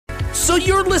So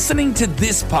you're listening to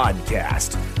this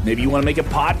podcast. Maybe you want to make a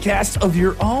podcast of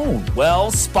your own.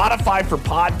 Well, Spotify for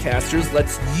Podcasters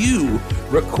lets you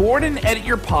record and edit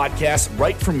your podcast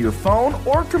right from your phone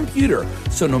or computer.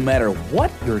 So no matter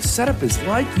what your setup is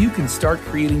like, you can start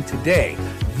creating today.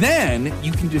 Then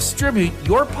you can distribute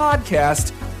your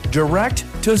podcast direct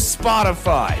to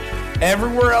Spotify.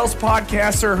 Everywhere else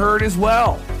podcasts are heard as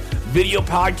well. Video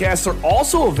podcasts are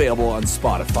also available on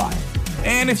Spotify.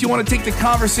 And if you want to take the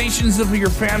conversations of your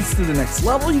fans to the next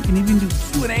level, you can even do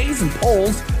Q&As and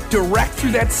polls direct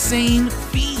through that same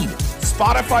feed.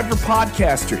 Spotify for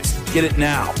Podcasters. Get it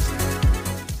now.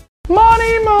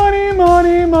 Money, money,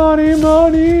 money, money,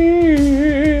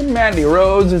 money. Mandy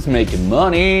Rose is making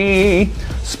money.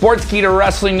 Sportskeeda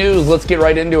Wrestling News, let's get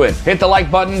right into it. Hit the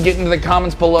like button, get into the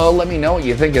comments below, let me know what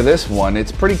you think of this one.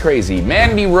 It's pretty crazy.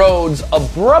 Mandy Rose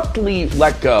abruptly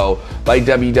let go by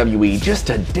WWE just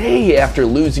a day after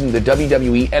losing the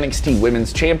WWE NXT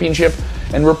Women's Championship,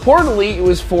 and reportedly it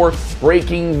was for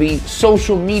breaking the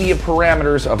social media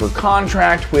parameters of her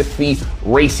contract with the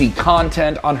racy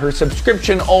content on her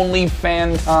subscription-only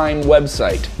fan time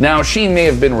website. Now, she may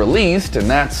have been released, and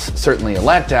that's certainly a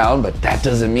letdown, but that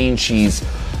doesn't mean she's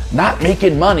not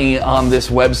making money on this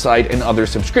website and other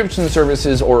subscription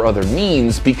services or other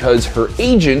means, because her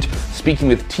agent, speaking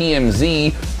with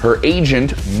TMZ, her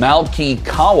agent, Malki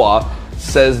Kawa,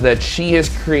 says that she has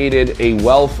created a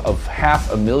wealth of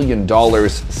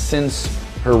 $500,000 since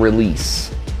her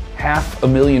release.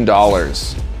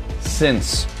 $500,000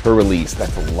 since her release.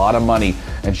 That's a lot of money.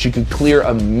 And she could clear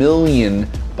 $1 million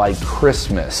by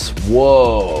Christmas.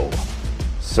 Whoa.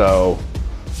 So,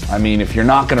 I mean, if you're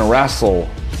not going to wrestle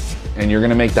and you're going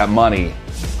to make that money,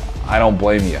 I don't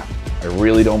blame you. I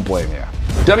really don't blame you.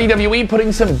 WWE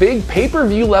putting some big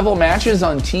pay-per-view level matches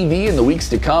on TV in the weeks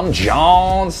to come.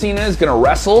 John Cena is going to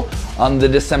wrestle on the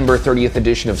December 30th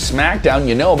edition of SmackDown.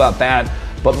 You know about that.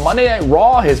 But Monday Night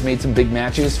Raw has made some big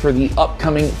matches for the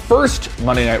upcoming first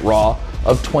Monday Night Raw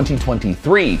of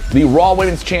 2023. The Raw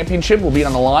Women's Championship will be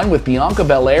on the line with Bianca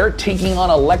Belair taking on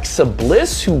Alexa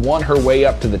Bliss, who won her way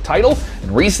up to the title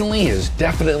and recently has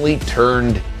definitely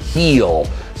turned heel,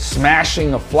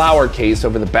 smashing a flower case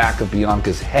over the back of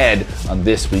Bianca's head on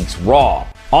this week's Raw.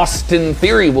 Austin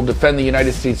Theory will defend the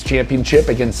United States Championship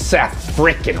against Seth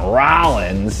frickin'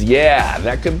 Rollins. Yeah,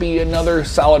 that could be another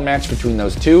solid match between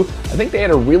those two. I think they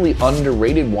had a really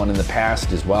underrated one in the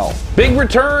past as well. Big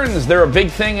returns. They're a big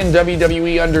thing in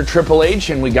WWE under Triple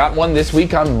H, and we got one this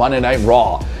week on Monday Night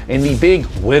Raw. In the big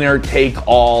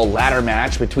winner-take-all ladder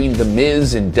match between The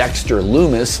Miz and Dexter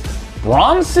Lumis,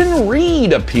 Bronson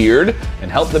Reed appeared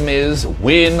and helped The Miz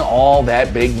win all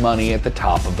that big money at the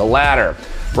top of the ladder.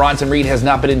 Bronson Reed has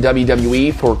not been in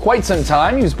WWE for quite some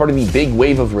time. He was part of the big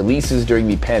wave of releases during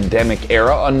the pandemic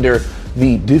era under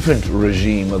the different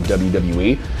regime of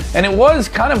WWE, and it was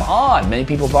kind of odd. Many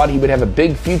people thought he would have a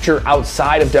big future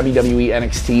outside of WWE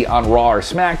NXT on Raw or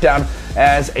SmackDown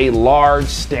as a large,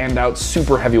 standout,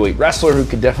 super heavyweight wrestler who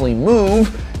could definitely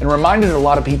move and reminded a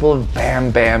lot of people of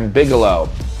Bam Bam Bigelow.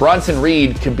 Bronson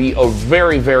Reed could be a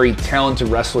very, very talented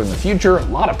wrestler in the future, a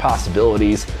lot of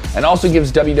possibilities, and also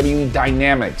gives WWE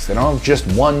dynamics. They don't have just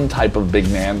one type of big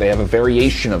man, they have a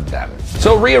variation of them.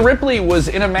 So Rhea Ripley was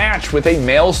in a match with a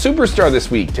male superstar this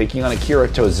week, taking on Akira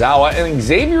Tozawa, and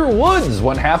Xavier Woods,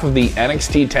 one half of the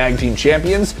NXT Tag Team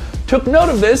Champions, took note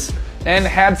of this and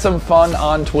had some fun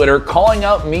on Twitter, calling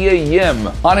out Mia Yim.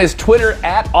 On his Twitter,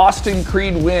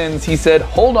 @AustinCreedWins, he said,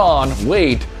 "Hold on,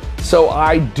 wait. So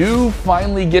I do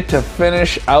finally get to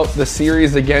finish out the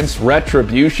series against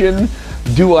Retribution?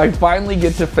 Do I finally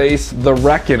get to face The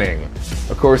Reckoning?"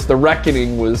 Of course, The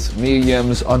Reckoning was Mia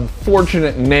Yim's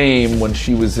unfortunate name when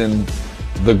she was in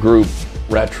the group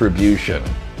Retribution,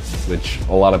 which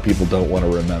a lot of people don't want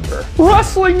to remember.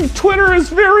 Wrestling Twitter is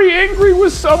very angry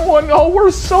with someone. Oh,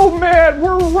 we're so mad.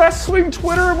 We're wrestling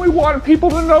Twitter and we want people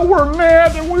to know we're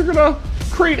mad, and we're gonna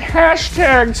create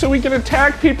hashtags so we can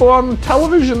attack people on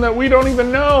television that we don't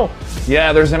even know.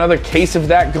 Yeah, there's another case of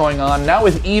that going on now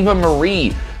with Eva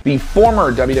Marie, the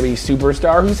former WWE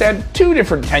superstar who's had 2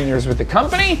 different tenures with the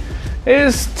company,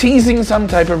 is teasing some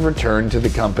type of return to the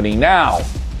company now.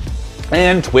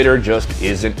 And Twitter just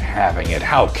isn't having it.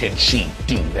 How can she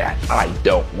do that? I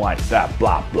don't want that,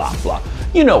 blah, blah, blah.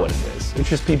 You know what it is. It's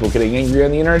just people getting angry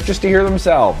on the internet just to hear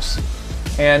themselves.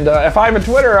 And if I have a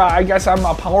Twitter, I guess I'm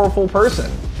a powerful person.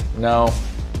 No,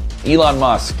 Elon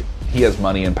Musk, he has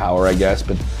money and power, I guess,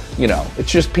 but you know,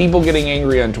 it's just people getting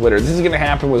angry on Twitter. This is going to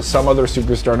happen with some other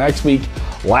superstar next week.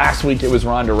 Last week it was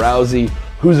Ronda Rousey.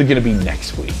 Who's it going to be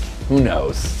next week? Who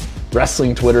knows?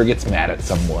 Wrestling Twitter gets mad at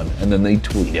someone and then they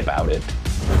tweet about it.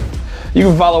 You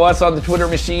can follow us on the Twitter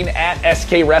machine at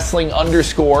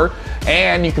SKWrestling_,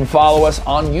 and you can follow us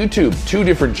on YouTube. 2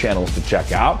 different channels to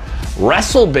check out.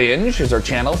 Wrestle Binge is our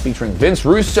channel featuring Vince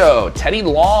Russo, Teddy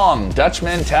Long, Dutch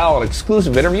Mantel, and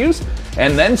exclusive interviews.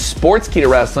 And then Sportskeeda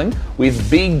Wrestling with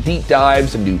big deep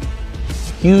dives into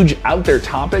huge out there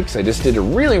topics. I just did a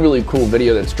really, really cool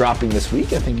video that's dropping this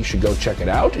week. I think you should go check it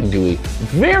out and do a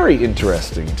very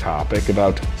interesting topic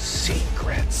about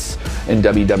secrets in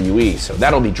WWE. So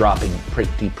that'll be dropping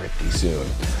pretty soon.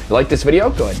 If you like this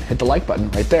video, go ahead and hit the like button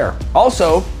right there.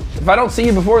 Also, if I don't see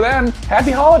you before then,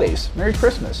 happy holidays, Merry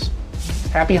Christmas,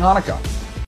 Happy Hanukkah.